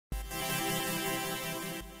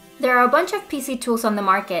There are a bunch of PC tools on the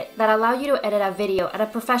market that allow you to edit a video at a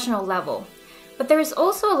professional level, but there is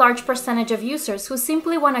also a large percentage of users who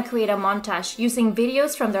simply want to create a montage using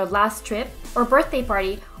videos from their last trip or birthday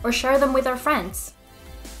party or share them with their friends.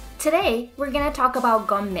 Today, we're going to talk about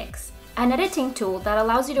GOM Mix, an editing tool that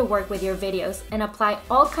allows you to work with your videos and apply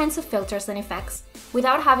all kinds of filters and effects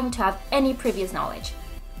without having to have any previous knowledge.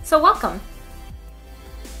 So welcome!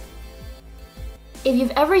 If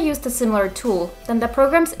you've ever used a similar tool, then the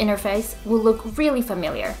program's interface will look really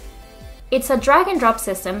familiar. It's a drag and drop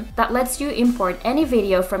system that lets you import any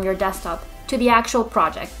video from your desktop to the actual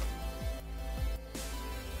project.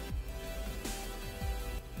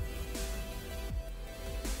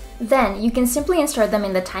 Then you can simply insert them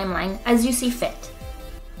in the timeline as you see fit.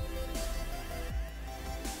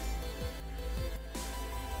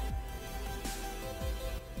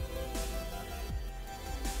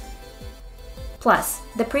 Plus,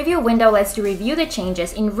 the preview window lets you review the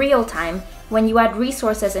changes in real time when you add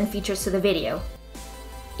resources and features to the video.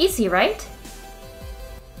 Easy, right?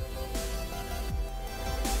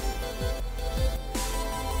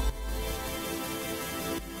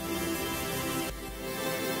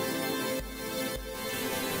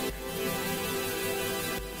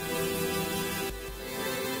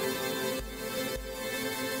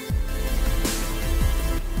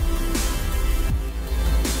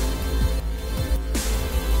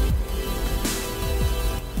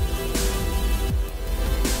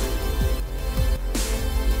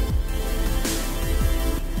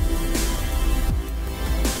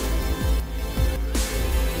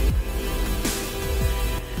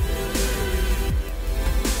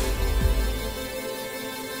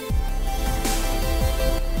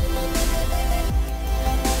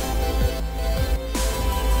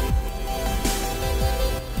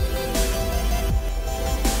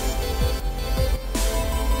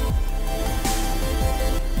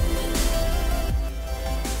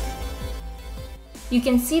 You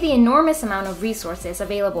can see the enormous amount of resources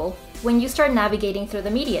available when you start navigating through the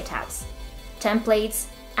media tabs. Templates,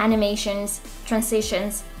 animations,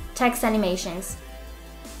 transitions, text animations.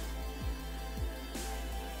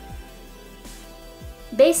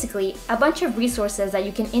 Basically, a bunch of resources that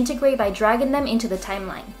you can integrate by dragging them into the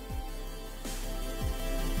timeline.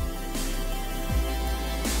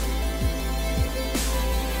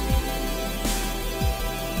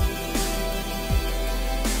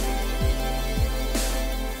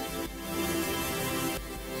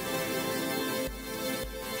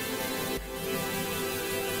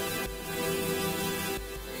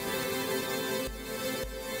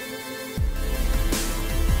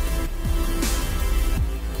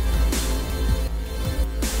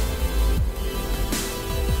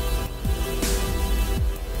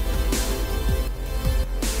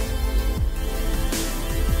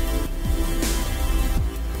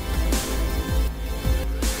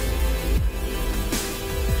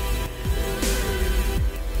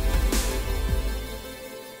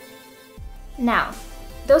 Now,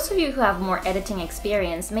 those of you who have more editing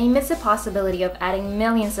experience may miss the possibility of adding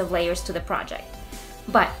millions of layers to the project.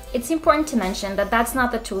 But it's important to mention that that's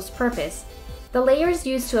not the tool's purpose. The layers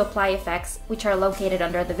used to apply effects, which are located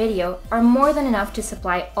under the video, are more than enough to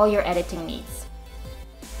supply all your editing needs.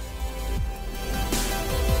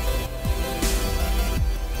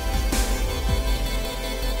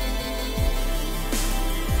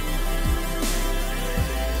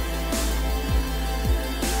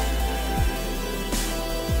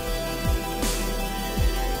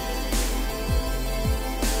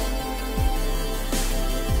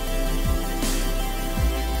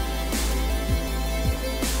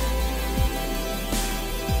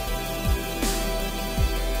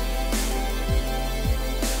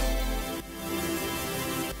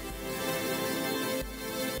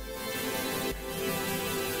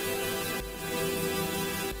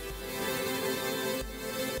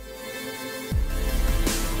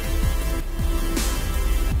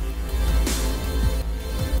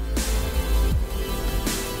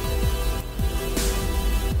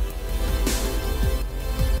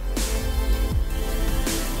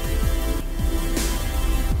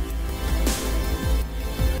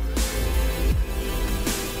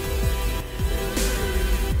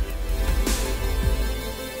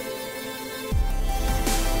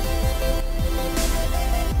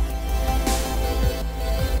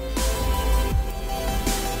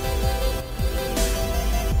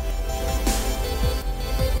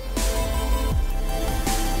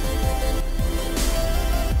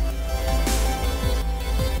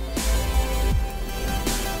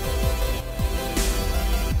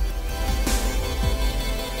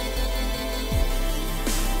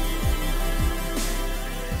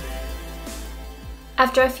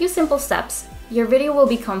 After a few simple steps, your video will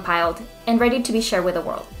be compiled and ready to be shared with the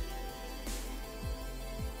world.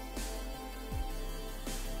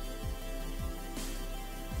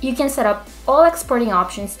 You can set up all exporting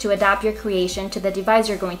options to adapt your creation to the device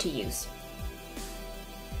you're going to use.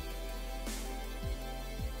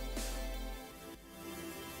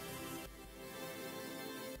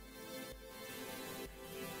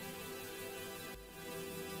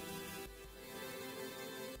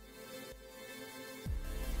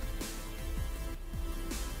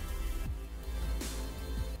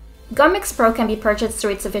 GOM Pro can be purchased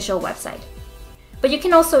through its official website, but you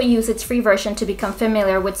can also use its free version to become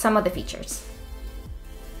familiar with some of the features.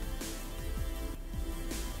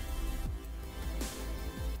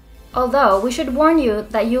 Although, we should warn you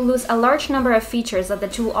that you'll lose a large number of features that the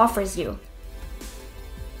tool offers you.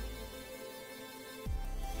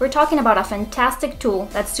 We're talking about a fantastic tool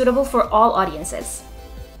that's suitable for all audiences.